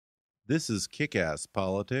This is Kick-Ass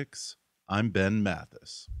Politics. I'm Ben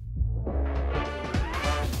Mathis.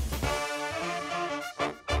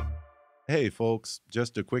 Hey folks,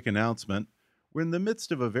 just a quick announcement. We're in the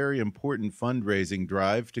midst of a very important fundraising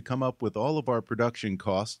drive to come up with all of our production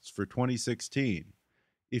costs for 2016.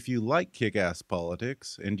 If you like Kick-Ass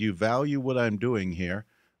Politics and you value what I'm doing here,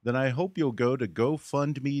 then I hope you'll go to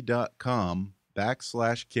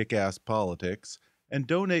gofundme.com/kickasspolitics and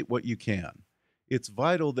donate what you can. It's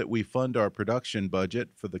vital that we fund our production budget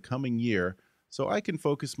for the coming year so I can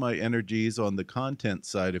focus my energies on the content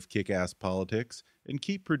side of Kick-Ass Politics and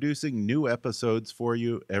keep producing new episodes for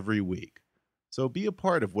you every week. So be a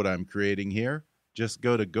part of what I'm creating here. Just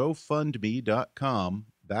go to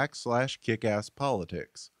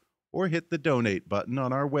gofundme.com/kickasspolitics or hit the donate button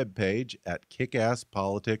on our webpage at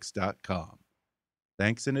kickasspolitics.com.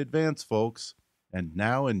 Thanks in advance, folks, and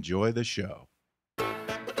now enjoy the show.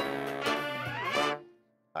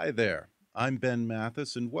 Hi there, I'm Ben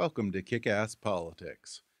Mathis, and welcome to Kick-Ass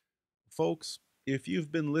Politics. Folks, if you've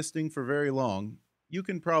been listening for very long, you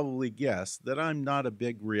can probably guess that I'm not a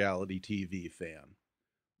big reality TV fan.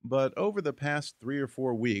 But over the past 3 or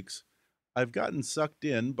 4 weeks, I've gotten sucked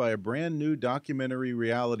in by a brand new documentary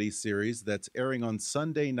reality series that's airing on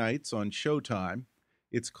Sunday nights on Showtime.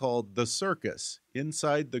 It's called The Circus,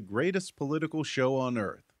 Inside the Greatest Political Show on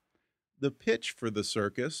Earth. The pitch for The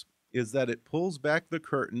Circus is that it pulls back the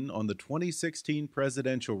curtain on the 2016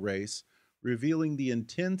 presidential race, revealing the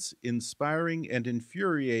intense, inspiring, and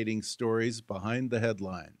infuriating stories behind the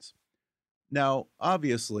headlines. Now,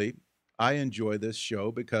 obviously, I enjoy this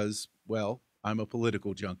show because, well, I'm a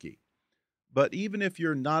political junkie. But even if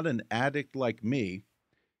you're not an addict like me,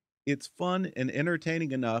 it's fun and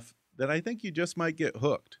entertaining enough that I think you just might get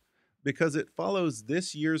hooked, because it follows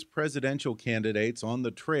this year's presidential candidates on the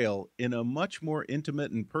trail in a much more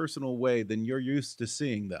intimate and personal way than you're used to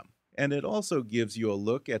seeing them. And it also gives you a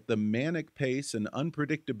look at the manic pace and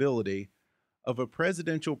unpredictability of a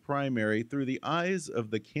presidential primary through the eyes of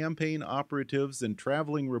the campaign operatives and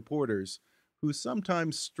traveling reporters who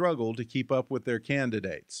sometimes struggle to keep up with their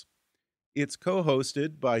candidates. It's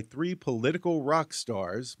co-hosted by 3 political rock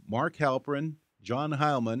stars, Mark Halperin, John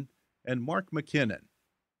Heilemann, and Mark McKinnon.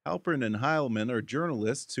 Halperin and Heilemann are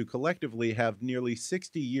journalists who collectively have nearly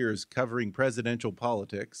 60 years covering presidential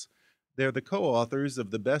politics. They're the co-authors of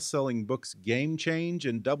the best-selling books Game Change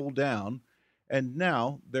and Double Down, and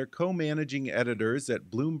now they're co-managing editors at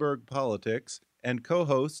Bloomberg Politics and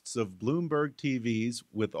co-hosts of Bloomberg TV's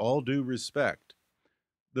With All Due Respect.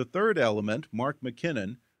 The third element, Mark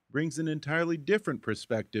McKinnon, brings an entirely different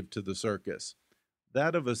perspective to the circus,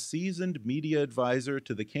 that of a seasoned media advisor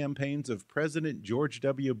to the campaigns of President George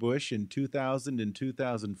W. Bush in 2000 and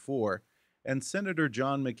 2004 and Senator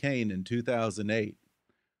John McCain in 2008.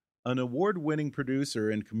 An award-winning producer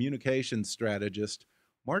and communications strategist,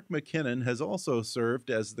 Mark McKinnon has also served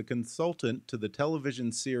as the consultant to the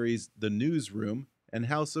television series The Newsroom and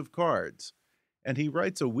House of Cards, and he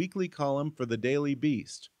writes a weekly column for the Daily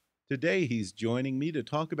Beast. Today, he's joining me to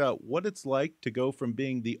talk about what it's like to go from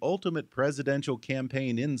being the ultimate presidential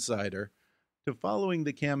campaign insider to following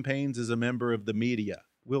the campaigns as a member of the media.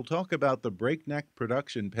 We'll talk about the breakneck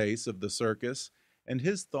production pace of the circus and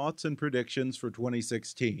his thoughts and predictions for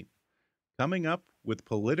 2016. Coming up with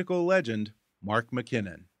political legend Mark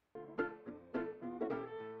McKinnon.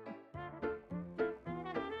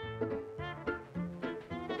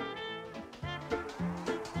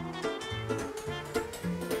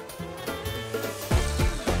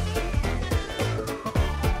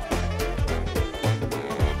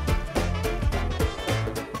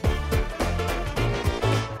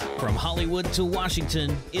 To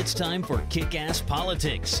Washington, it's time for Kick-Ass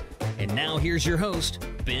Politics. And now here's your host,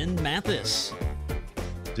 Ben Mathis.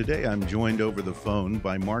 Today I'm joined over the phone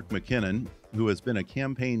by Mark McKinnon, who has been a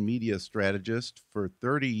campaign media strategist for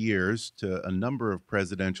 30 years to a number of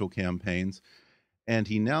presidential campaigns, and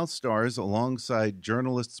he now stars alongside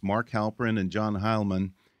journalists Mark Halperin and John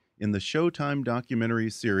Heilemann in the Showtime documentary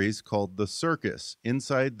series called The Circus,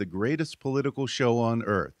 Inside the Greatest Political Show on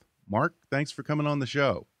Earth. Mark, thanks for coming on the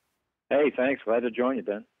show. Hey, thanks. Glad to join you,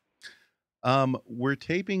 Ben. We're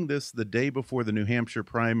taping this the day before the New Hampshire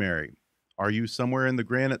primary. Are you somewhere in the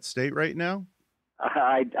Granite State right now?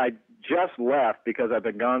 I just left because I've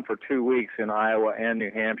been gone for 2 weeks in Iowa and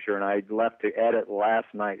New Hampshire, and I left to edit last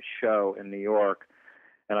night's show in New York,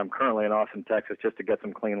 and I'm currently in Austin, Texas, just to get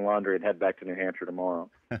some clean laundry and head back to New Hampshire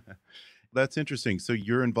tomorrow. That's interesting. So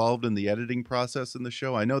you're involved in the editing process in the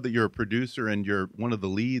show? I know that you're a producer and you're one of the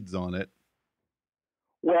leads on it.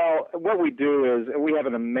 Well, what we do is we have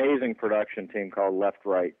an amazing production team called Left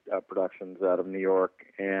Right Productions out of New York,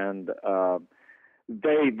 and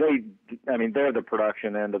I mean, they're the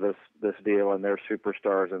production end of this deal, and they're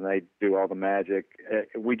superstars, and they do all the magic.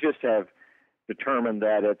 We just have determined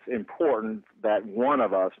that it's important that one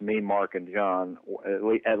of us, me, Mark, and John,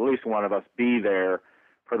 at least one of us, be there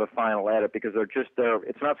for the final edit, because they're just there.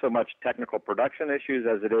 It's not so much technical production issues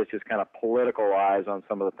as it is just kind of political eyes on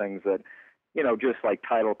some of the things that, just like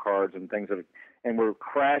title cards and things and we're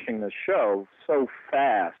crashing the show so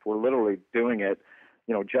fast. We're literally doing it,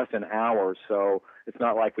 just in hours. So it's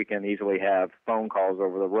not like we can easily have phone calls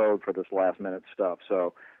over the road for this last minute stuff.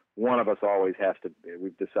 So one of us always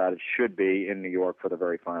we've decided should be in New York for the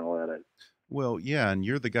very final edit. Well, yeah, and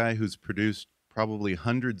you're the guy who's produced probably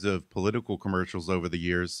hundreds of political commercials over the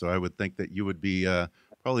years, so I would think that you would be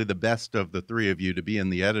probably the best of the three of you to be in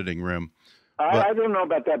the editing room. I don't know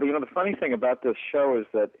about that, but the funny thing about this show is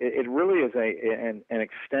that it really is an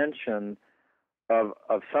extension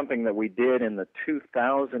of something that we did in the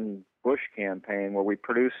 2000 Bush campaign, where we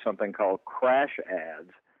produced something called Crash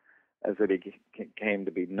Ads, as it came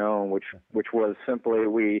to be known, which was simply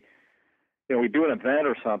we do an event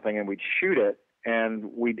or something and we'd shoot it and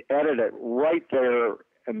we'd edit it right there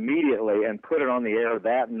immediately and put it on the air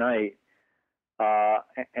that night.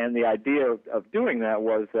 And the idea of doing that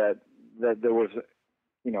was that there was,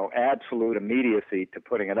 absolute immediacy to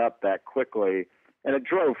putting it up that quickly. And it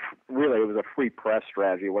was a free press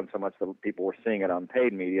strategy. It wasn't so much that people were seeing it on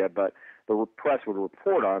paid media, but the press would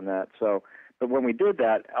report on that. But when we did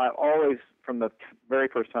that, I always, from the very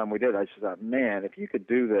first time we did it, I just thought, man, if you could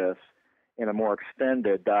do this in a more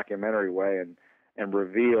extended documentary way and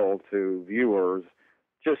reveal to viewers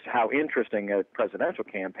just how interesting a presidential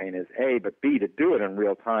campaign is, A, but B, to do it in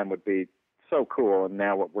real time would be so cool. And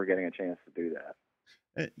now we're getting a chance to do that.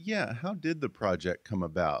 Yeah. How did the project come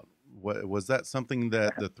about? Was that something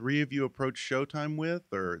that the three of you approached Showtime with,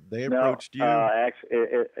 or they approached you?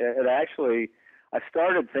 Actually, I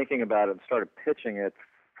started thinking about it and started pitching it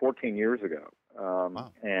 14 years ago.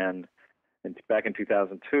 Wow. And back in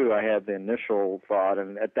 2002, I had the initial thought,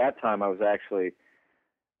 and at that time I was actually,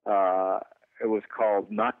 it was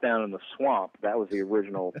called Knockdown in the Swamp. That was the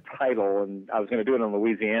original title, and I was going to do it in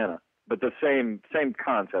Louisiana. But the same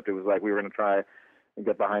concept. It was like we were going to try and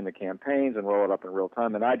get behind the campaigns and roll it up in real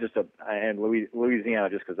time. And Louisiana,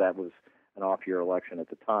 just because that was an off-year election at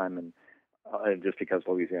the time, and just because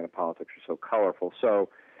Louisiana politics are so colorful. So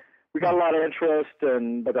we got a lot of interest,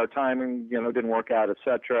 but our timing, didn't work out, et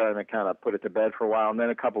cetera, and it kind of put it to bed for a while. And then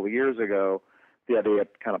a couple of years ago, the idea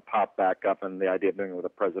kind of popped back up, and the idea of doing it with a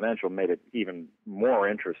presidential made it even more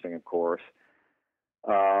interesting, of course.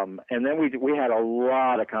 And then we had a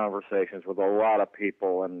lot of conversations with a lot of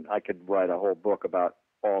people, and I could write a whole book about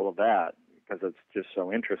all of that because it's just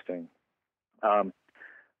so interesting.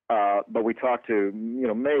 But we talked to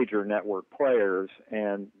major network players,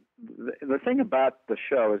 and the thing about the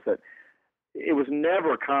show is that it was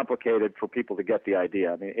never complicated for people to get the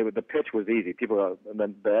idea. I mean, the pitch was easy.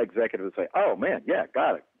 The executive would say, "Oh man, yeah,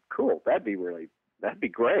 got it, cool, that'd be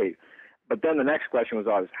great." But then the next question was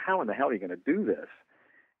always, "How in the hell are you going to do this?"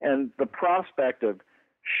 And the prospect of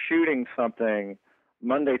shooting something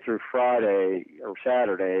Monday through Friday or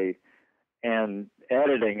Saturday and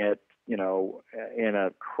editing it, in a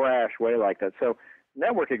crash way like that. So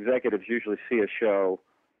network executives usually see a show,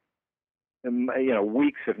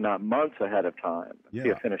 weeks, if not months ahead of time, see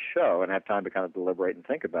a finished show and have time to kind of deliberate and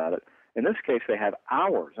think about it. In this case, they have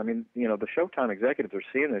hours. I mean, the Showtime executives are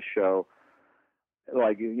seeing this show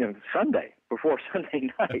like, Sunday, before Sunday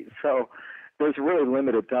night. So there's really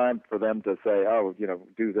limited time for them to say, oh,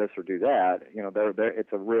 do this or do that.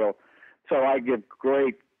 It's a real. So I give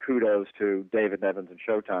great kudos to David Evans and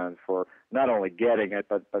Showtime for not only getting it,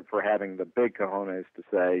 but for having the big cojones to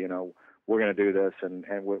say, we're going to do this, and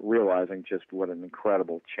we're realizing just what an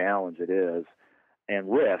incredible challenge it is,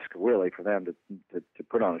 and risk really for them to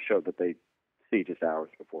put on a show that they see just hours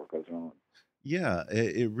before it goes on. Yeah,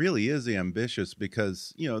 it really is ambitious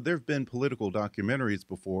because, there have been political documentaries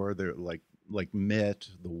before. They're like Mitt,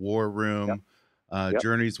 The War Room,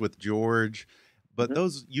 Journeys with George, but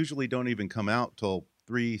those usually don't even come out till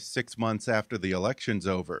 3-6 months after the election's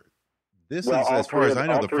over. This is, as far as I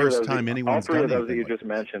know, the first time anyone's done anything. All three of those that you just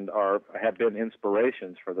mentioned have been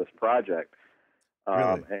inspirations for this project.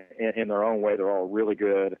 Really? In their own way, they're all really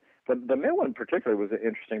good. The Mitt one particularly was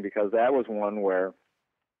interesting because that was one where,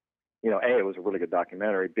 A, it was a really good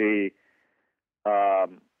documentary. B,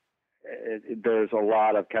 there's a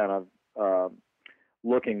lot of kind of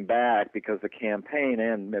looking back, because the campaign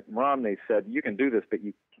and Mitt Romney said you can do this,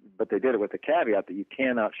 but they did it with the caveat that you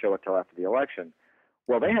cannot show it till after the election.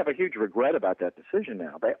 Well, they have a huge regret about that decision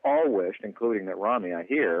now. They all wished, including Mitt Romney, I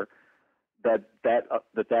hear, that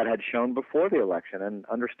had shown before the election, and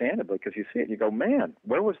understandably, because you see it, and you go, man,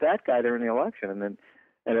 where was that guy during the election? And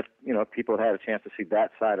if if people had had a chance to see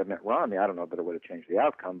that side of Mitt Romney, I don't know that it would have changed the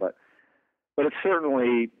outcome, but it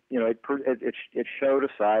certainly, it showed a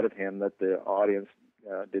side of him that the audience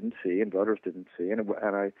didn't see and voters didn't see, and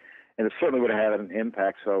it certainly would have had an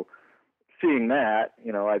impact. So seeing that,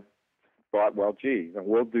 I thought, well, gee,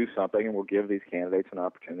 we'll do something and we'll give these candidates an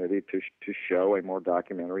opportunity to show a more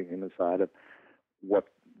documentary human side of what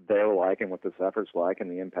they're like and what this effort's like and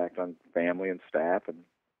the impact on family and staff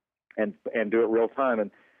and do it real time.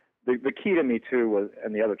 And the key to me too was,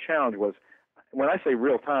 and the other challenge was, when I say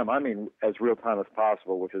real time, I mean as real time as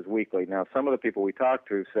possible, which is weekly. Now, some of the people we talked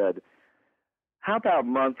to said, how about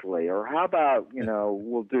monthly, or how about,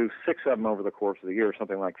 we'll do 6 of them over the course of the year, or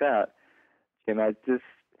something like that. And I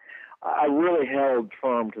really held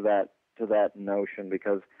firm to that notion,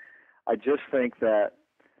 because I just think that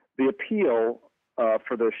the appeal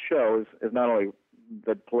for this show is not only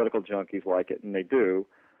that political junkies like it, and they do,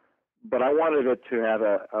 but I wanted it to have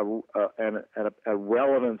a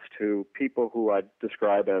relevance to people who I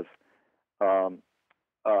describe as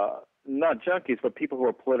not junkies, but people who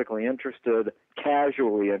are politically interested,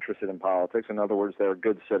 casually interested in politics. In other words, they're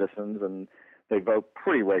good citizens and they vote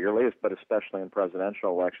pretty regularly, but especially in presidential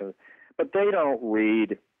elections. But they don't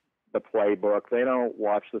read the playbook. They don't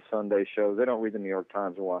watch the Sunday shows. They don't read the New York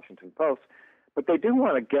Times or Washington Post. But they do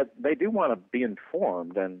want to be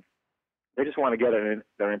informed, and they just want to get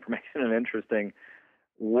their information in an interesting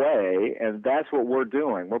way, and that's what we're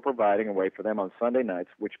doing. We're providing a way for them on Sunday nights,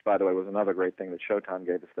 which, by the way, was another great thing that Showtime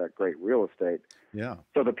gave us, that great real estate. Yeah.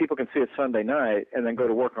 So that people can see it Sunday night and then go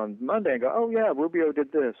to work on Monday and go, oh yeah, Rubio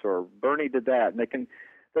did this or Bernie did that, and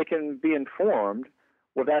they can be informed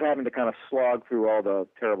without having to kind of slog through all the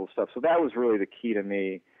terrible stuff. So that was really the key to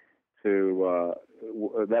me.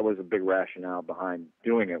 That was a big rationale behind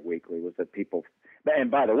doing it weekly, was that people.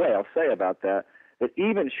 And by the way, I'll say about that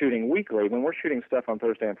even shooting weekly, when we're shooting stuff on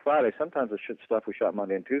Thursday and Friday, sometimes the stuff we shot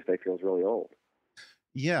Monday and Tuesday feels really old.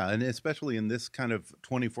 Yeah, and especially in this kind of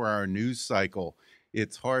 24-hour news cycle,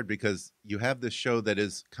 it's hard because you have this show that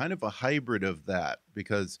is kind of a hybrid of that,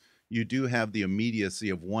 because you do have the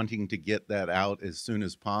immediacy of wanting to get that out as soon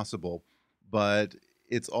as possible, but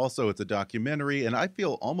it's a documentary, and I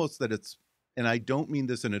feel almost that it's, and I don't mean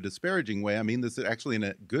this in a disparaging way, I mean this actually in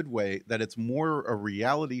a good way, that it's more a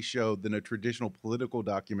reality show than a traditional political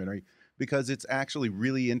documentary, because it's actually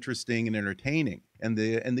really interesting and entertaining, and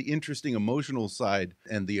the interesting emotional side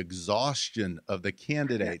and the exhaustion of the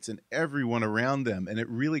candidates and everyone around them, and it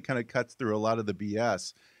really kind of cuts through a lot of the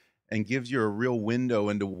BS and gives you a real window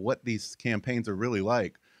into what these campaigns are really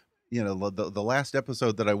like. The last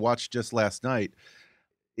episode that I watched just last night,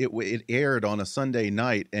 it aired on a Sunday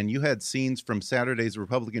night, and you had scenes from Saturday's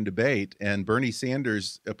Republican debate and Bernie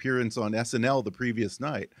Sanders' appearance on SNL the previous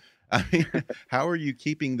night. I mean, how are you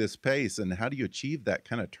keeping this pace, and how do you achieve that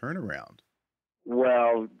kind of turnaround?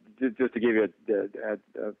 Well, just to give you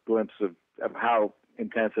a glimpse of how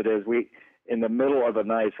intense it is, in the middle of the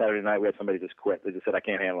night, Saturday night, we had somebody just quit. They just said, I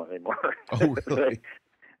can't handle it anymore. Oh, really?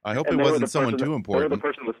 I hope it wasn't someone too important. They were the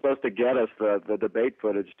person who was supposed to get us the debate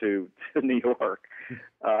footage to New York.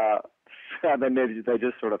 And then they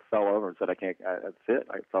just sort of fell over and said, I can't, that's it.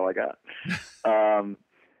 That's all I got.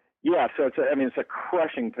 Yeah, so it's a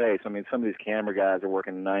crushing pace. I mean, some of these camera guys are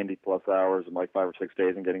working 90-plus hours in like 5 or 6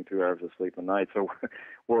 days and getting 2 hours of sleep a night. So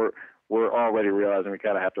we're already realizing we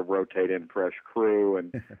kind of have to rotate in fresh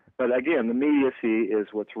crew. But again, the immediacy is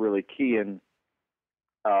what's really key, and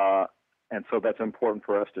so that's important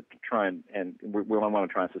for us to try and we want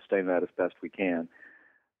to try and sustain that as best we can,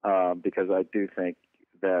 because I do think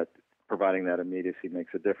that providing that immediacy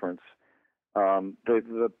makes a difference.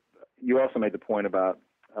 You also made the point about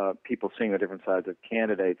people seeing the different sides of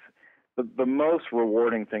candidates. The most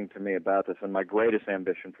rewarding thing to me about this, and my greatest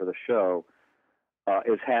ambition for the show,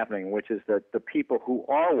 is happening, which is that the people who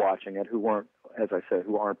are watching it, who aren't, as I said,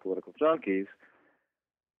 who aren't political junkies,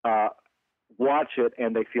 watch it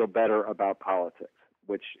and they feel better about politics.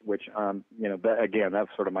 Which again, that's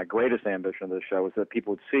sort of my greatest ambition of the show, is that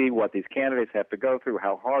people would see what these candidates have to go through,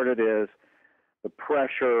 how hard it is, the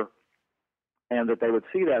pressure, and that they would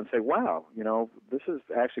see that and say, wow, this is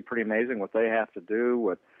actually pretty amazing what they have to do,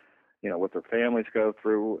 what their families go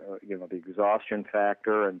through, the exhaustion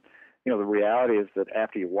factor. And, the reality is that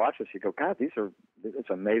after you watch this, you go, God, it's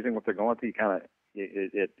amazing what they're going through. You kind of,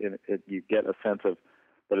 you get a sense of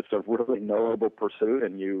that it's a really noble pursuit,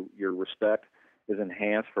 and your respect is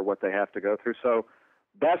enhanced for what they have to go through. So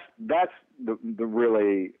that's the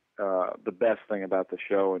really the best thing about the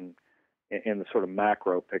show, and in the sort of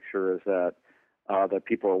macro picture, is that that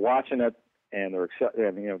people are watching it, and we're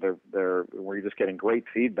just getting great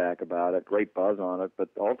feedback about it, great buzz on it. But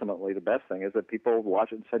ultimately, the best thing is that people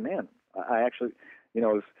watch it and say, "Man, I actually,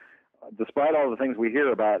 despite all the things we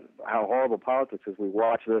hear about how horrible politics is, we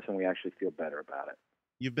watch this and we actually feel better about it."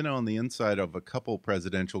 You've been on the inside of a couple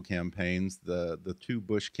presidential campaigns, the two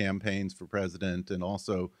Bush campaigns for president, and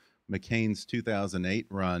also McCain's 2008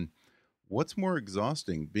 run. What's more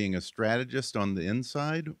exhausting, being a strategist on the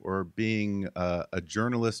inside or being a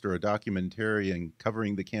journalist or a documentarian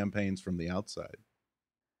covering the campaigns from the outside?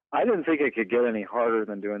 I didn't think it could get any harder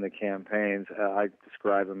than doing the campaigns. I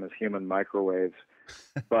describe them as human microwaves,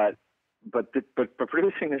 but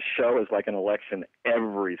producing this show is like an election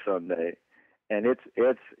every Sunday, and it's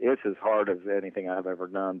as hard as anything I've ever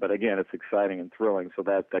done. But again, it's exciting and thrilling, so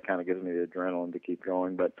that kind of gives me the adrenaline to keep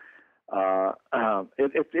going. But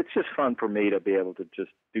it's just fun for me to be able to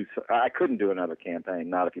just do. I couldn't do another campaign,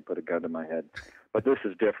 not if you put a gun to my head. But this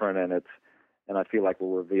is different, and I feel like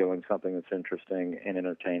we're revealing something that's interesting and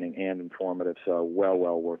entertaining and informative. So well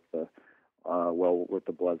worth the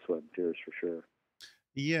blood, sweat, and tears for sure.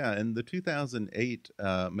 Yeah, and the 2008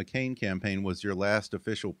 McCain campaign was your last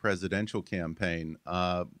official presidential campaign.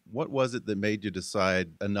 What was it that made you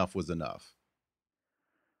decide enough was enough?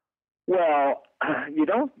 Well, you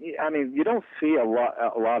don't see a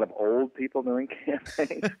lot of old people doing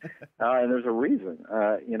campaigns, and there's a reason.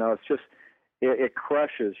 It's just it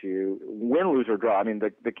crushes you, win, lose, or draw. I mean,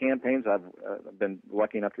 the campaigns I've been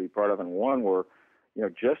lucky enough to be part of and won were,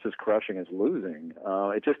 just as crushing as losing.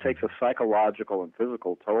 It just takes a psychological and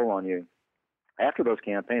physical toll on you. After those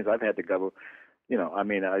campaigns, I've had to go.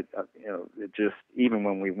 It just, even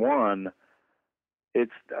when we won,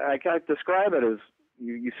 I describe it as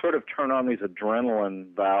you sort of turn on these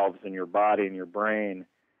adrenaline valves in your body and your brain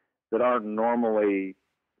that aren't normally,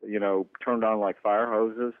 turned on like fire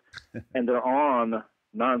hoses, and they're on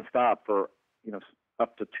nonstop for,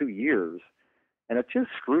 up to 2 years. And it just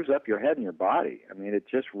screws up your head and your body. I mean, it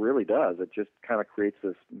just really does. It just kind of creates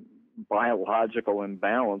this biological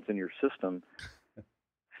imbalance in your system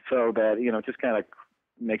so that, it just kind of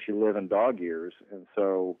makes you live in dog years. And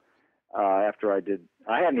so after I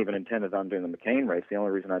hadn't even intended on doing the McCain race. The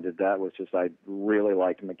only reason I did that was just I really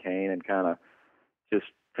liked McCain and kind of just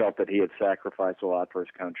felt that he had sacrificed a lot for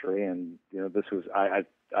his country. And, this was, I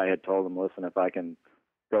had told him, listen, if I can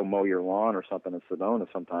go mow your lawn or something in Sedona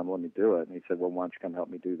sometime, let me do it. And he said, well, why don't you come help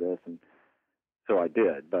me do this? And so I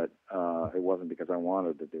did, but it wasn't because I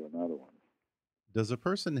wanted to do another one. Does a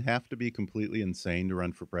person have to be completely insane to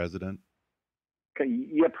run for president?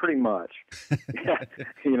 Yeah, pretty much.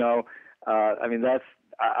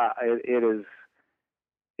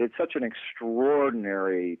 It's such an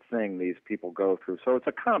extraordinary thing these people go through. So it's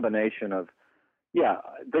a combination of,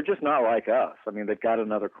 they're just not like us. I mean, they've got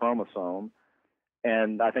another chromosome,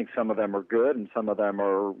 and I think some of them are good, and some of them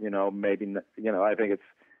are, maybe, I think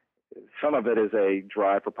some of it is a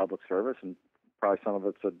drive for public service, and probably some of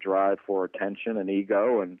it's a drive for attention and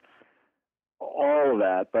ego and all of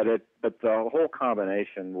that. But the whole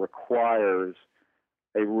combination requires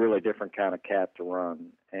a really different kind of cat to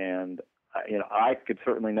run. And I could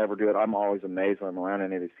certainly never do it. I'm always amazed when I'm around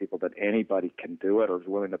any of these people that anybody can do it or is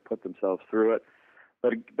willing to put themselves through it.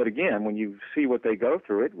 But again, when you see what they go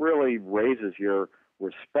through, it really raises your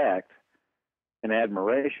respect and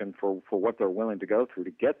admiration for what they're willing to go through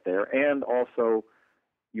to get there. And also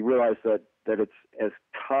you realize that it's as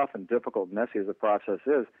tough and difficult and messy as the process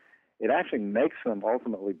is, it actually makes them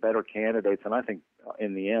ultimately better candidates, and I think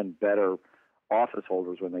in the end better office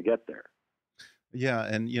holders when they get there. Yeah,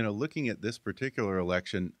 and looking at this particular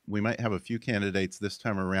election, we might have a few candidates this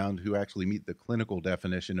time around who actually meet the clinical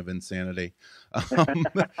definition of insanity.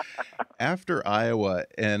 After Iowa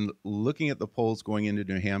and looking at the polls going into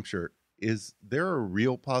New Hampshire, is there a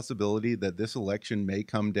real possibility that this election may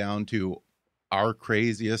come down to our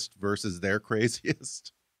craziest versus their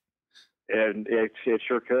craziest? And it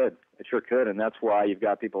sure could. It sure could, and that's why you've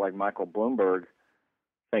got people like Michael Bloomberg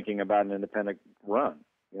thinking about an independent run.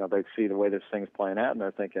 They see the way this thing's playing out, and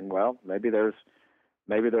they're thinking, well, maybe there's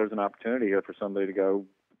an opportunity here for somebody to go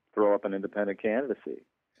throw up an independent candidacy.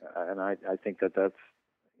 And I think that's,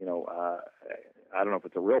 I don't know if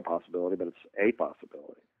it's a real possibility, but it's a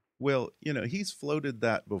possibility. Well, he's floated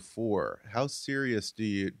that before. How serious do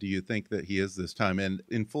you think that he is this time? And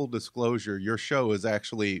in full disclosure, your show is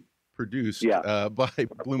actually produced by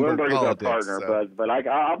Bloomberg is Politics. Our partner, so. but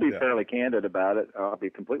I'll be fairly candid about it. I'll be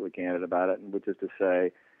completely candid about it, which is to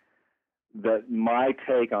say that my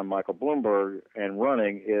take on Michael Bloomberg and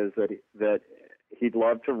running is that he'd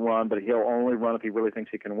love to run, but he'll only run if he really thinks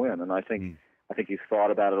he can win. And I think he's thought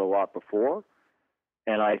about it a lot before.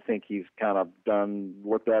 And I think he's kind of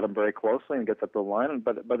looked at him very closely and gets up the line.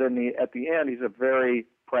 But at the end, he's a very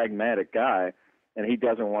pragmatic guy, and he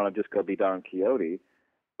doesn't want to just go be Don Quixote.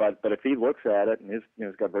 But if he looks at it, and he's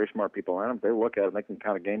got very smart people around him, they look at it and they can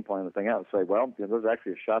kind of game plan the thing out and say, well, there's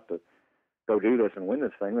actually a shot to go do this and win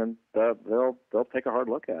this thing. Then they'll take a hard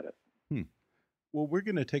look at it. Well, we're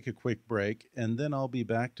going to take a quick break, and then I'll be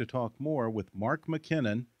back to talk more with Mark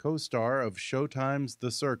McKinnon, co-star of Showtime's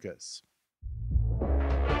The Circus.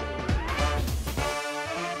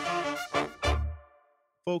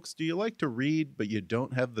 Folks, do you like to read, but you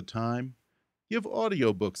don't have the time? Give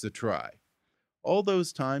audiobooks a try. All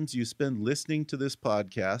those times you spend listening to this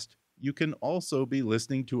podcast, you can also be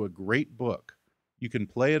listening to a great book. You can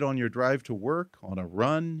play it on your drive to work, on a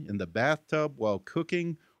run, in the bathtub, while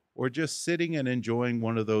cooking, or just sitting and enjoying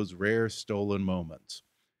one of those rare stolen moments.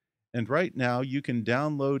 And right now, you can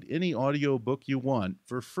download any audiobook you want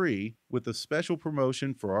for free with a special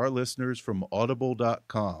promotion for our listeners from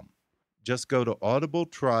Audible.com. Just go to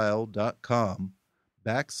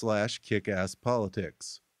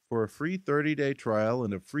audibletrial.com/kickasspolitics for a free 30-day trial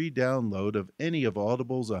and a free download of any of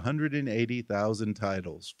Audible's 180,000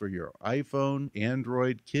 titles for your iPhone,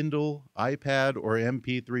 Android, Kindle, iPad, or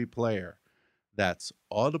MP3 player. That's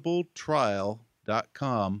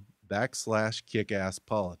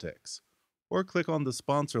audibletrial.com/kickasspolitics. Or click on the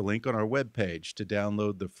sponsor link on our webpage to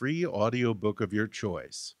download the free audiobook of your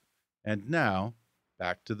choice. And now,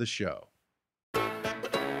 back to the show.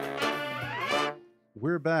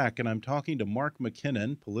 We're back, and I'm talking to Mark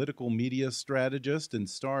McKinnon, political media strategist and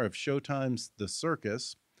star of Showtime's The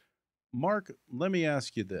Circus. Mark, let me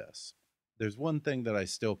ask you this. There's one thing that I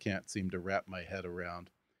still can't seem to wrap my head around.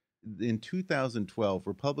 In 2012,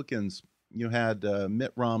 Republicans, you had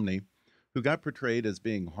Mitt Romney, who got portrayed as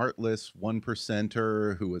being heartless,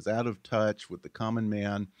 one-percenter, who was out of touch with the common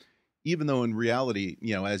man, even though in reality,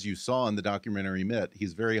 as you saw in the documentary Mitt,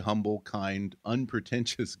 he's a very humble, kind,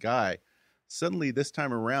 unpretentious guy. Suddenly, this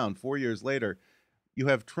time around, 4 years later, you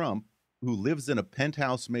have Trump, who lives in a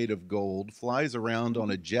penthouse made of gold, flies around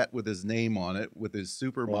on a jet with his name on it, with his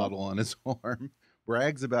supermodel on his arm,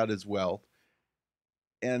 brags about his wealth,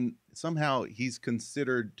 and somehow he's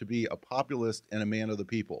considered to be a populist and a man of the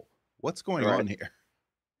people. What's going on here?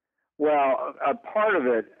 Well, a part of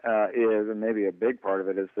it is, and maybe a big part of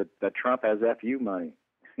it, is that Trump has FU money.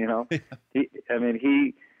 I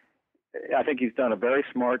think he's done a very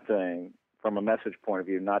smart thing from a message point of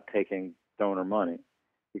view, not taking donor money,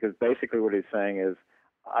 because basically what he's saying is,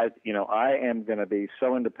 I am going to be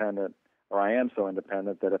so independent, or I am so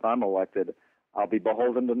independent that if I'm elected, I'll be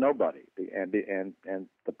beholden to nobody. And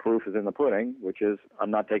the proof is in the pudding, which is I'm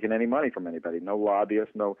not taking any money from anybody, no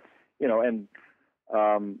lobbyists,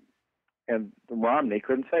 and Romney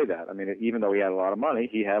couldn't say that. I mean, even though he had a lot of money,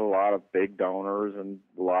 he had a lot of big donors and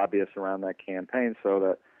lobbyists around that campaign, so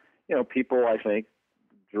that, people, I think,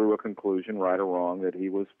 drew a conclusion, right or wrong, that he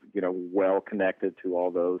was, well connected to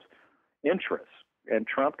all those interests. And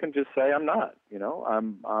Trump can just say, I'm not,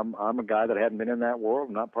 I'm a guy that hadn't been in that world,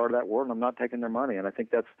 I'm not part of that world, and I'm not taking their money. And I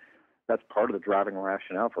think that's part of the driving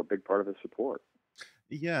rationale for a big part of his support.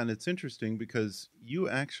 Yeah, and it's interesting because you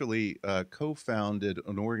actually co-founded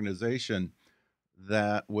an organization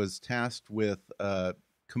that was tasked with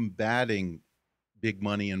combating big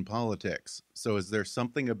money in politics. So is there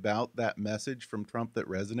something about that message from Trump that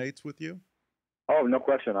resonates with you? Oh, no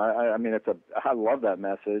question. I mean, I love that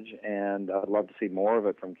message, and I'd love to see more of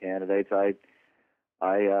it from candidates.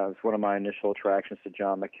 It's one of my initial attractions to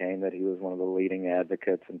John McCain, that he was one of the leading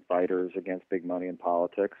advocates and fighters against big money in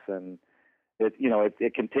politics, and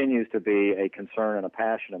it continues to be a concern and a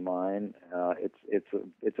passion of mine.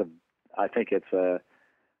 I think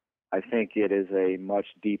it is a much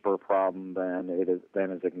deeper problem than is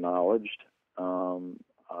acknowledged, and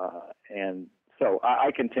so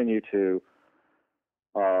I continue to.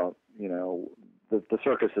 The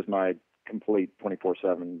circus is my complete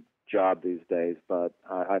 24/7 job these days, but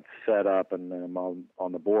I've set up and I'm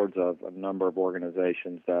on the boards of a number of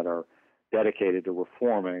organizations that are dedicated to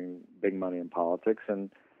reforming big money in politics,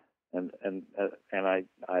 and I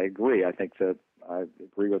agree. I think that I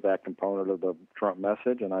agree with that component of the Trump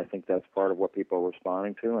message, and I think that's part of what people are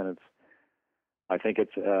responding to, and I think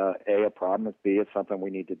it's A, a problem, it's B, it's something we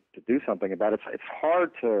need to do something about. It's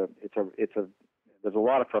hard to there's a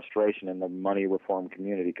lot of frustration in the money reform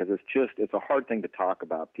community because it's a hard thing to talk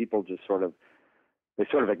about. People just sort of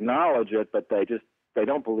acknowledge it, but they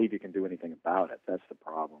don't believe you can do anything about it. That's the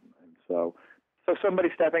problem. And so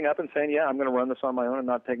somebody stepping up and saying, yeah, I'm going to run this on my own and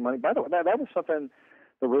not take money. By the way, that was something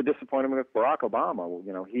that really disappointed me with Barack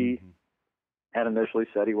Obama. He had initially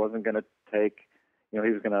said he wasn't going to take he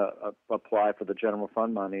was going to apply for the general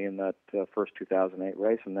fund money in that first 2008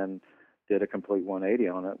 race, and then did a complete 180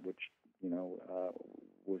 on it, which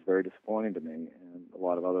was very disappointing to me and a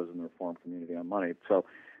lot of others in the reform community on money. So,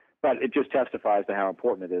 but it just testifies to how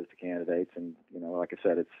important it is to candidates. And like I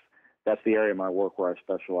said, that's the area of my work where I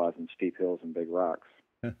specialize in steep hills and big rocks.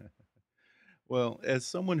 Well, as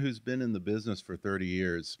someone who's been in the business for 30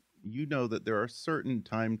 years, you know that there are certain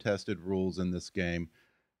time-tested rules in this game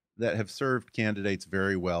that have served candidates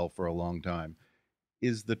very well for a long time.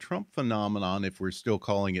 Is the Trump phenomenon, if we're still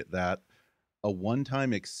calling it that, a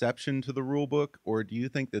one-time exception to the rule book, or do you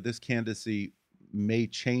think that this candidacy may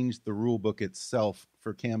change the rule book itself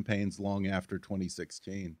for campaigns long after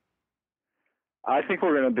 2016? I think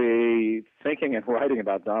we're going to be thinking and writing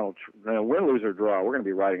about Donald Trump. Win, lose, or draw, we're going to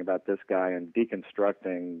be writing about this guy and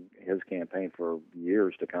deconstructing his campaign for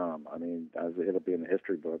years to come. I mean, it'll be in the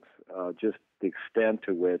history books. Just the extent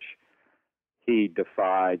to which he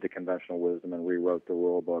defied the conventional wisdom and rewrote the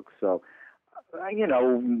rule book. So,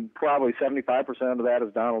 probably 75% of that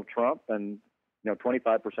is Donald Trump, and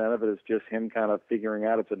 25% of it is just him kind of figuring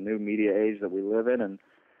out it's a new media age that we live in, and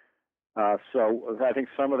so I think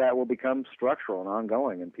some of that will become structural and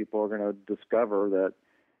ongoing, and people are going to discover that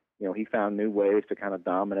he found new ways to kind of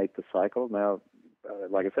dominate the cycle. Now,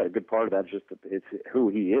 like I said, a good part of that is just it's who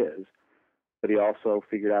he is, but he also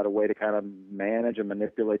figured out a way to kind of manage and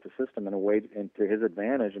manipulate the system in a way to his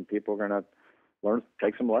advantage, and people are going to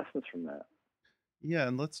take some lessons from that. Yeah,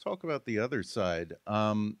 and let's talk about the other side.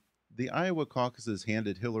 The Iowa caucuses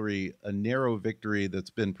handed Hillary a narrow victory that's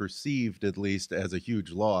been perceived, at least, as a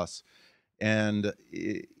huge loss. And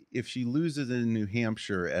if she loses in New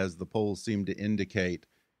Hampshire, as the polls seem to indicate,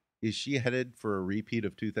 is she headed for a repeat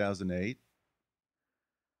of 2008?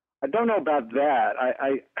 I don't know about that.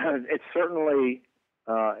 It's certainly,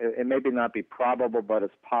 it may not be probable, but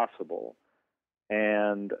it's possible.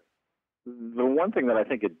 And the one thing that I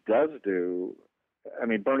think it does do, I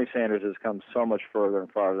mean, Bernie Sanders has come so much further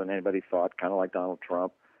and farther than anybody thought, kind of like Donald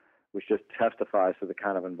Trump, which just testifies to the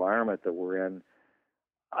kind of environment that we're in.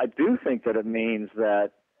 I do think that it means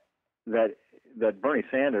that Bernie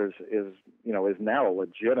Sanders is now a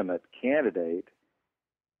legitimate candidate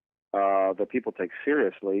that people take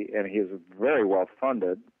seriously, and he is very well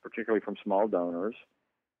funded, particularly from small donors,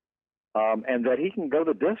 and that he can go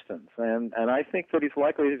the distance. And I think that he's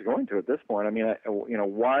going to at this point. I mean,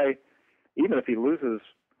 why? Even if he loses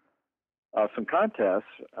some contests,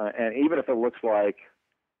 and even if it looks like,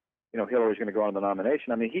 Hillary's going to go on the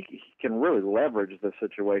nomination, I mean, he can really leverage the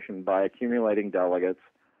situation by accumulating delegates,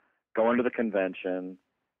 going to the convention,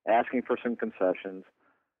 asking for some concessions.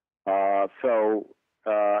 He's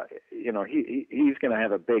going to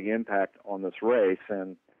have a big impact on this race,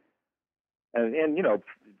 and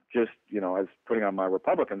as putting on my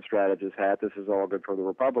Republican strategist hat, this is all good for the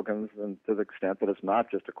Republicans, and to the extent that it's not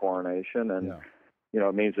just a coronation, and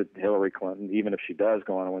it means that Hillary Clinton, even if she does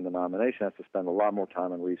go on and win the nomination, has to spend a lot more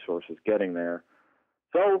time and resources getting there.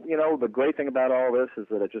 So, the great thing about all this is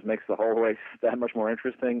that it just makes the whole race that much more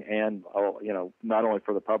interesting, and not only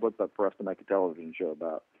for the public, but for us to make a television show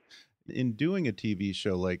about. In doing a TV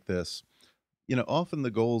show like this, often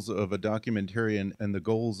the goals of a documentarian and the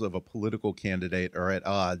goals of a political candidate are at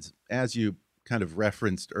odds, as you kind of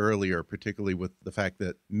referenced earlier, particularly with the fact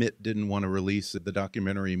that Mitt didn't want to release the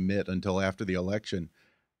documentary Mitt until after the election.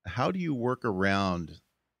 How do you work around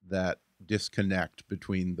that disconnect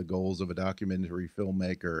between the goals of a documentary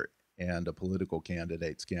filmmaker and a political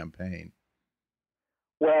candidate's campaign?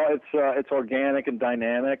 Well, it's organic and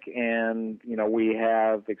dynamic, and we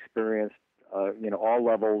have experienced all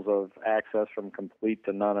levels of access from complete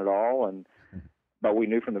to none at all, but we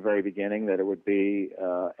knew from the very beginning that it would be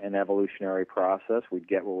an evolutionary process. We'd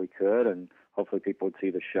get what we could, and hopefully people would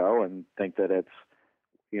see the show and think that it's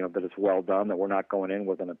well done, that we're not going in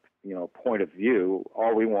with a point of view.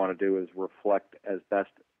 All we want to do is reflect as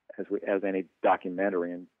best as any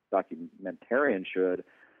documentarian should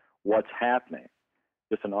what's happening.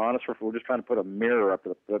 Just an honest, we're just trying to put a mirror up,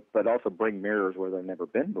 but also bring mirrors where they've never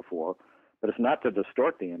been before. But it's not to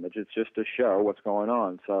distort the image; it's just to show what's going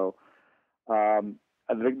on. So,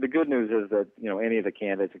 the good news is that any of the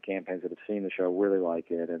candidates and campaigns that have seen the show really like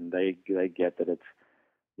it, and they get that it's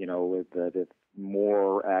that it's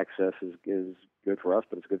more access is good for us,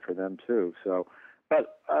 but it's good for them too. So,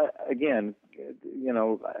 but again,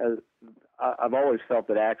 I've always felt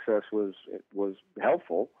that access was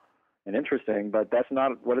helpful and interesting, but that's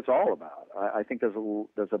not what it's all about. I think there's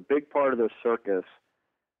a big part of this circus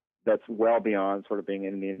that's well beyond sort of being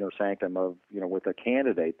in the inner sanctum of with a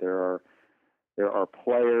candidate. There are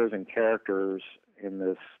players and characters in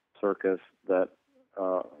this circus that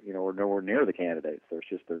or nowhere near the candidates.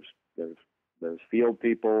 There's field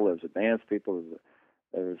people, there's advanced people,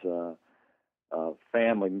 there's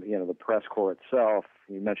family, the press corps itself.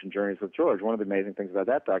 You mentioned Journeys with George. One of the amazing things about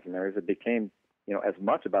that documentary is it became, as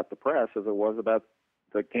much about the press as it was about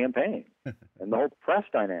the campaign. And the whole press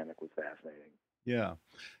dynamic was fascinating. Yeah.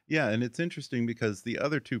 Yeah. And it's interesting because the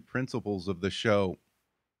other two principals of the show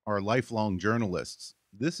are lifelong journalists.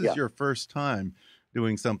 This is your first time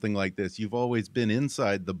doing something like this. You've always been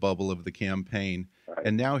inside the bubble of the campaign. Right.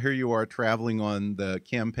 And now here you are traveling on the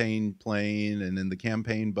campaign plane and in the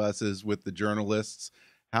campaign buses with the journalists.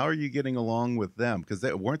 How are you getting along with them? Because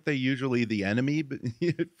weren't they usually the enemy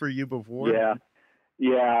for you before?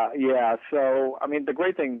 Yeah. So, I mean, the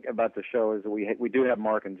great thing about the show is we do have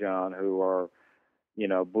Mark and John, who are,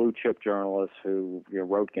 blue chip journalists who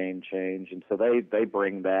wrote Game Change, and so they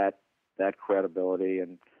bring that credibility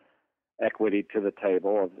and equity to the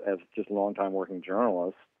table as just longtime working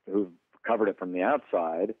journalists who've covered it from the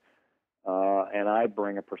outside, and I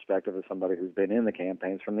bring a perspective as somebody who's been in the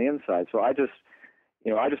campaigns from the inside. So I just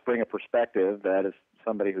bring a perspective that is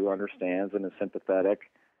somebody who understands and is sympathetic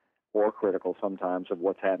or critical sometimes of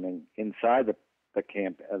what's happening inside the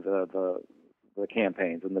campaigns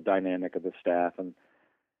and the dynamic of the staff and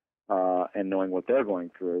knowing what they're going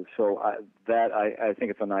through. So I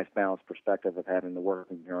think it's a nice balanced perspective of having the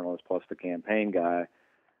working journalist plus the campaign guy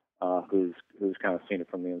who's kind of seen it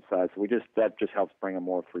from the inside. So that just helps bring a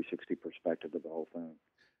more 360 perspective to the whole thing.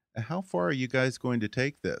 How far are you guys going to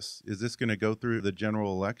take this? Is this going to go through the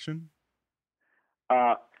general election?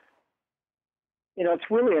 It's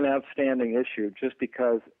really an outstanding issue just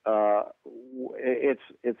because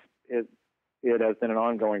it has been an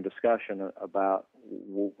ongoing discussion about.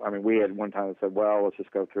 I mean, we had one time said, well, let's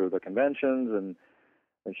just go through the conventions, and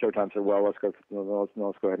Showtime said, well, let's go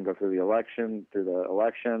ahead and go through the election.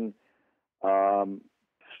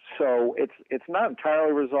 So it's not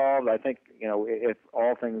entirely resolved. I think if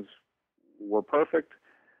all things were perfect,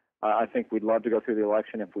 I think we'd love to go through the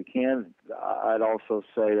election if we can. I'd also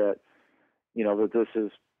say that that this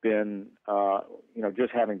has been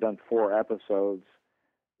just having done 4 episodes,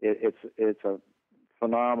 it's a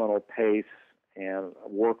phenomenal pace and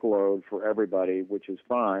workload for everybody, which is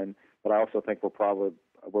fine. But I also think we're probably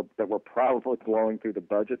blowing through the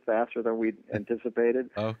budget faster than we anticipated.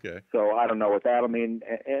 Okay. So I don't know what that'll mean.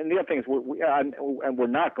 And the other thing is, we're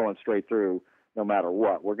not going straight through no matter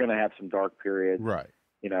what. We're going to have some dark periods, right?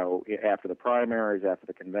 After the primaries, after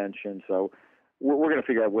the convention. So we're going to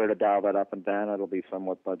figure out where to dial that up and down. It'll be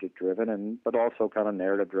somewhat budget driven, but also kind of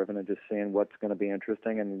narrative driven, and just seeing what's going to be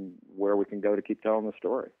interesting and where we can go to keep telling the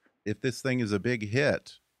story. If this thing is a big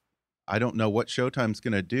hit, I don't know what Showtime's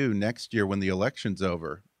going to do next year when the election's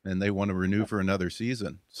over and they want to renew for another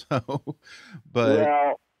season. So, but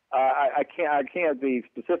I can't be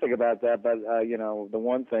specific about that. But the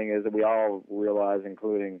one thing is that we all realize,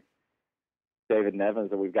 including David Nevins,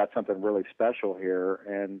 that we've got something really special here,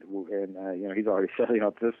 and he's already said,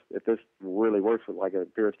 if this really works like it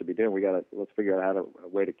appears to be doing, let's figure out a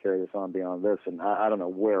way to carry this on beyond this. And I don't know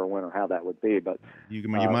where or when or how that would be, but you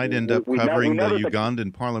might end up covering the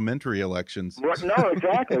Ugandan parliamentary elections. No,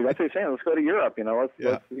 exactly. That's what he's saying. Let's go to Europe. Let's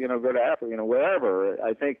go to Africa. Wherever.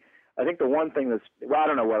 I think the one thing I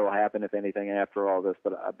don't know what will happen, if anything, after all this,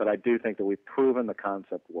 but I do think that we've proven the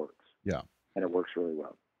concept works. Yeah, and it works really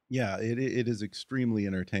well. Yeah, it is extremely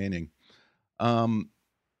entertaining. I'm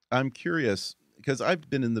curious because I've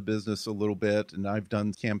been in the business a little bit, and I've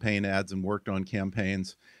done campaign ads and worked on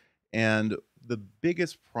campaigns. And the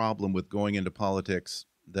biggest problem with going into politics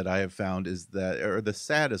that I have found is that, or the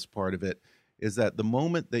saddest part of it, is that the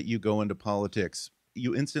moment that you go into politics,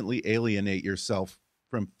 you instantly alienate yourself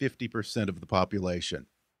from 50% of the population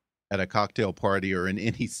at a cocktail party or in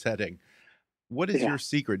any setting. What is your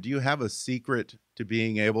secret? Do you have a secret to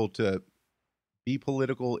being able to be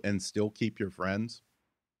political and still keep your friends?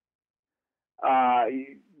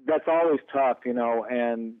 That's always tough, and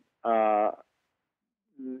I'll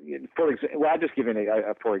just give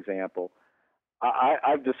you for example.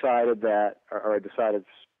 I've decided that, or I decided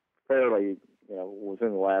fairly,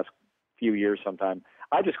 within the last few years sometime,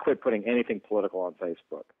 I just quit putting anything political on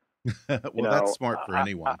Facebook. That's smart for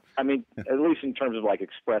anyone. I mean, at least in terms of like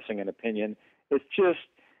expressing an opinion. It's just,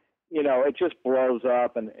 it just blows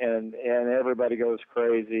up and everybody goes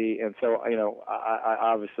crazy. And so, I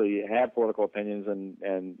obviously have political opinions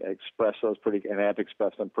and express those and have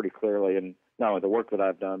expressed them pretty clearly in not only the work that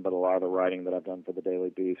I've done, but a lot of the writing that I've done for the Daily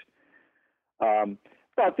Beast.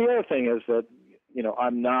 But the other thing is that,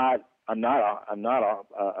 I'm not an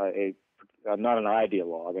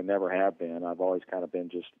ideologue. I never have been. I've always kind of been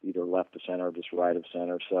just either left of center or just right of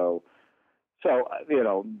center. So So,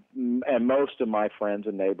 and most of my friends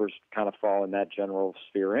and neighbors kind of fall in that general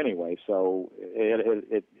sphere anyway. So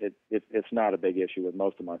it's not a big issue with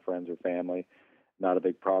most of my friends or family, not a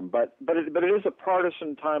big problem. But it is a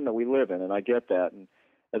partisan time that we live in, and I get that. And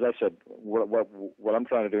as I said, what I'm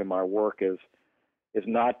trying to do in my work is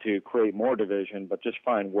not to create more division, but just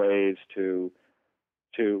find ways to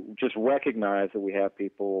just recognize that we have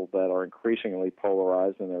people that are increasingly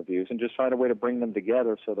polarized in their views, and just find a way to bring them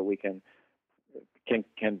together so that we can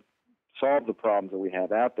solve the problems that we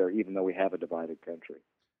have out there, even though we have a divided country.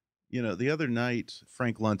 You know, the other night,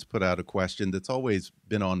 Frank Luntz put out a question that's always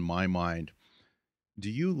been on my mind. Do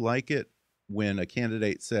you like it when a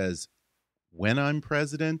candidate says, when I'm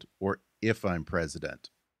president or if I'm president?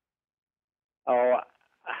 Oh,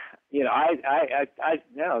 yeah,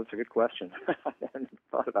 that's a good question. I hadn't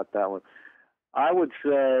thought about that one. I would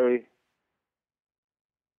say,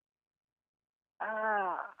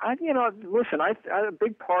 listen, a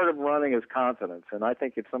big part of running is confidence, and I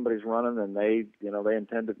think if somebody's running and they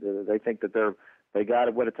think that they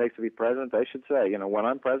got what it takes to be president, they should say, when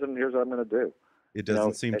I'm president, here's what I'm going to do. It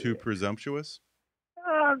doesn't seem too presumptuous.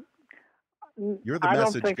 You're the I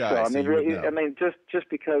message don't think guy. So. I mean, just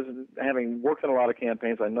because having worked in a lot of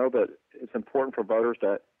campaigns, I know that it's important for voters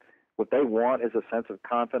that what they want is a sense of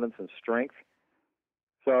confidence and strength.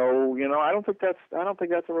 So, I don't think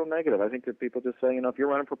that's a real negative. I think that people just say, if you're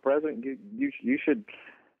running for president, you should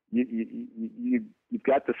you've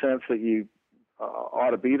got the sense that you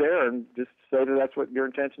ought to be there, and just say that that's what your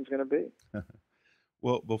intention is going to be.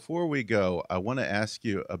 Well, before we go, I want to ask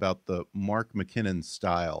you about the Mark McKinnon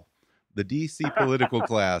style. The D.C. political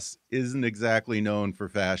class isn't exactly known for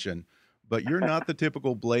fashion, but you're not the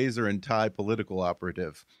typical blazer and tie political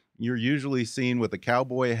operative. You're usually seen with a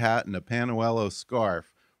cowboy hat and a Panuelo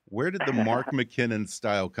scarf. Where did the Mark McKinnon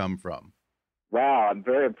style come from? Wow, I'm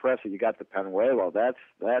very impressed that you got the Panuelo. That's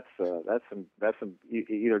some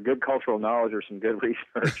either good cultural knowledge or some good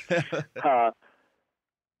research.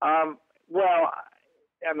 Well,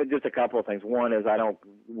 I mean, just a couple of things. One is I don't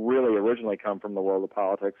really originally come from the world of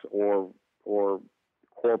politics or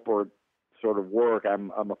corporate sort of work.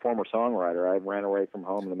 I'm a former songwriter. I ran away from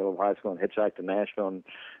home in the middle of high school and hitchhiked to Nashville and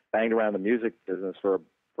banged around the music business for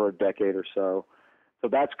a decade or so. So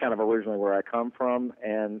that's kind of originally where I come from,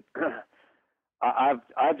 and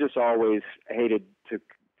I've just always hated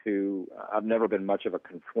to. I've never been much of a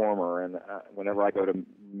conformer, and whenever I go to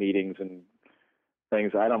meetings and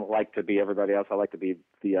things, I don't like to be everybody else. I like to be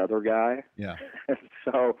the other guy. Yeah.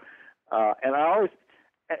 So, and I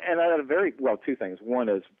had two things. One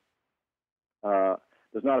is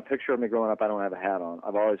there's not a picture of me growing up I don't have a hat on.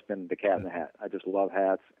 I've always been the cat in the hat. I just love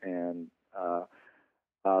hats, and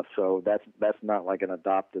so that's not like an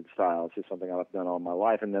adopted style. It's just something I've done all my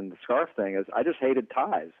life. And then the scarf thing is I just hated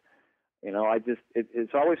ties.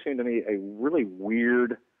 It's always seemed to me a really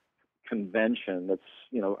weird convention that's,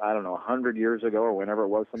 I don't know, 100 years ago or whenever it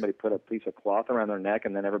was, somebody put a piece of cloth around their neck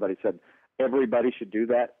and then everybody said everybody should do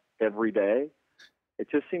that every day. It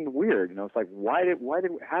just seemed weird. It's like,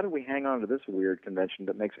 how did we hang on to this weird convention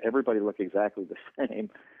that makes everybody look exactly the same?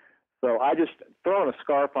 So I just, throwing a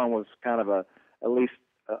scarf on was kind of at least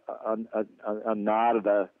a nod of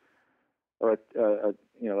at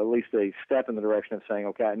least a step in the direction of saying,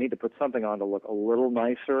 okay, I need to put something on to look a little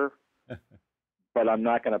nicer, but I'm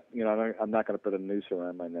not going to put a noose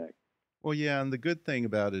around my neck. Well, yeah, and the good thing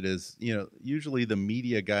about it is, usually the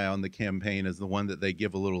media guy on the campaign is the one that they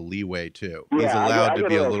give a little leeway to. Yeah, he's allowed to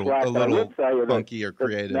be a slack, little funky or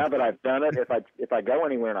creative. Now that I've done it, if I go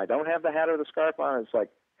anywhere and I don't have the hat or the scarf on, it's like,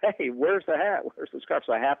 hey, where's the hat? Where's the scarf?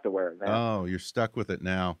 So I have to wear it now. Oh, you're stuck with it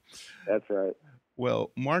now. That's right.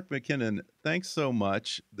 Well, Mark McKinnon, thanks so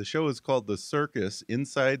much. The show is called The Circus,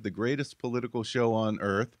 Inside the Greatest Political Show on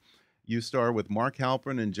Earth. You star with Mark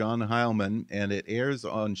Halperin and John Heilemann, and it airs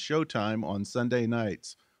on Showtime on Sunday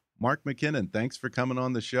nights. Mark McKinnon, thanks for coming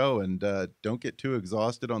on the show, and don't get too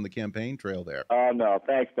exhausted on the campaign trail there. Oh, no.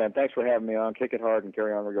 Thanks, Ben. Thanks for having me on. Kick it hard and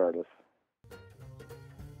carry on regardless.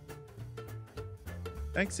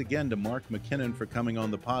 Thanks again to Mark McKinnon for coming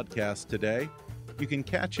on the podcast today. You can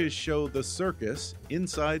catch his show, The Circus,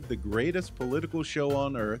 Inside the Greatest Political Show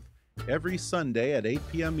on Earth, every Sunday at 8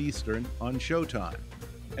 p.m. Eastern on Showtime.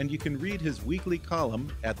 And you can read his weekly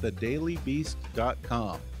column at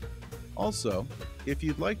thedailybeast.com. Also, if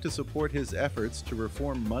you'd like to support his efforts to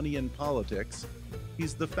reform money in politics,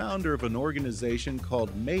 he's the founder of an organization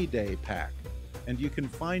called Mayday PAC, and you can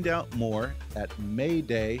find out more at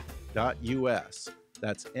mayday.us.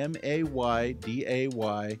 That's mayday.us.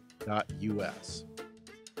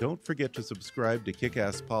 Don't forget to subscribe to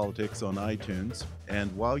Kick-Ass Politics on iTunes,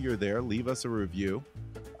 and while you're there, leave us a review.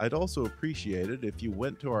 I'd also appreciate it if you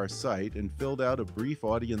went to our site and filled out a brief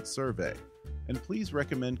audience survey. And please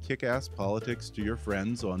recommend Kick-Ass Politics to your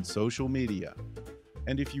friends on social media.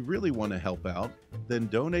 And if you really want to help out, then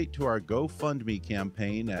donate to our GoFundMe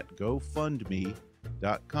campaign at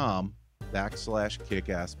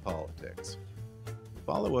gofundme.com/kickAssPolitics.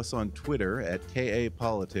 Follow us on Twitter at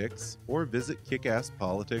KAPolitics or visit Kick-Ass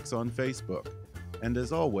Politics on Facebook. And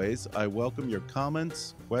as always, I welcome your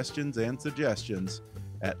comments, questions, and suggestions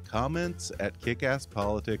at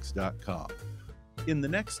comments@kickasspolitics.com. In the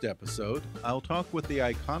next episode, I'll talk with the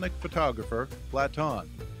iconic photographer, Platon.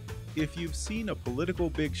 If you've seen a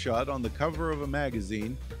political big shot on the cover of a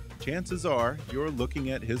magazine, chances are you're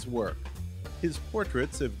looking at his work. His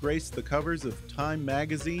portraits have graced the covers of Time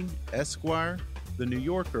magazine, Esquire, The New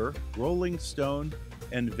Yorker, Rolling Stone,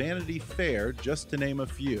 and Vanity Fair, just to name a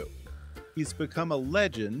few. He's become a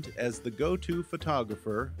legend as the go-to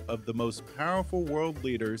photographer of the most powerful world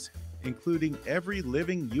leaders, including every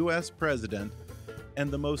living U.S. president, and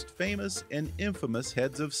the most famous and infamous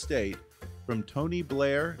heads of state, from Tony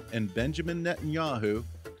Blair and Benjamin Netanyahu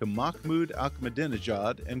to Mahmoud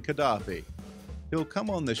Ahmadinejad and Gaddafi. He'll come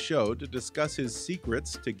on the show to discuss his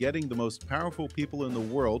secrets to getting the most powerful people in the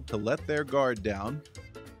world to let their guard down.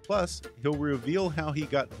 Plus, he'll reveal how he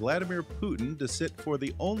got Vladimir Putin to sit for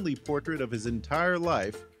the only portrait of his entire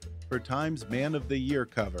life for Time's Man of the Year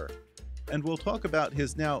cover. And we'll talk about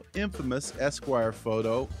his now infamous Esquire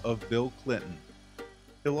photo of Bill Clinton.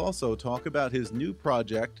 He'll also talk about his new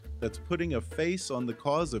project that's putting a face on the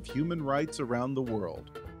cause of human rights around the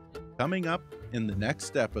world. Coming up in the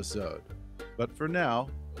next episode. But for now,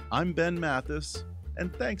 I'm Ben Mathis,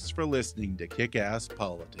 and thanks for listening to Kick-Ass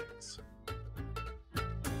Politics.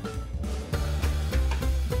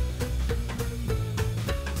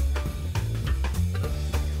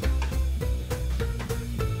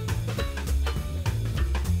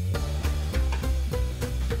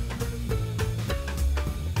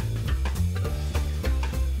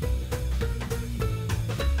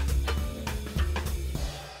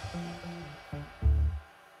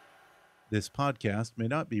 This podcast may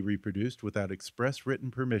not be reproduced without express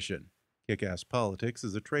written permission. Kick-Ass Politics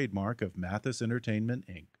is a trademark of Mathis Entertainment,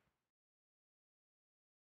 Inc.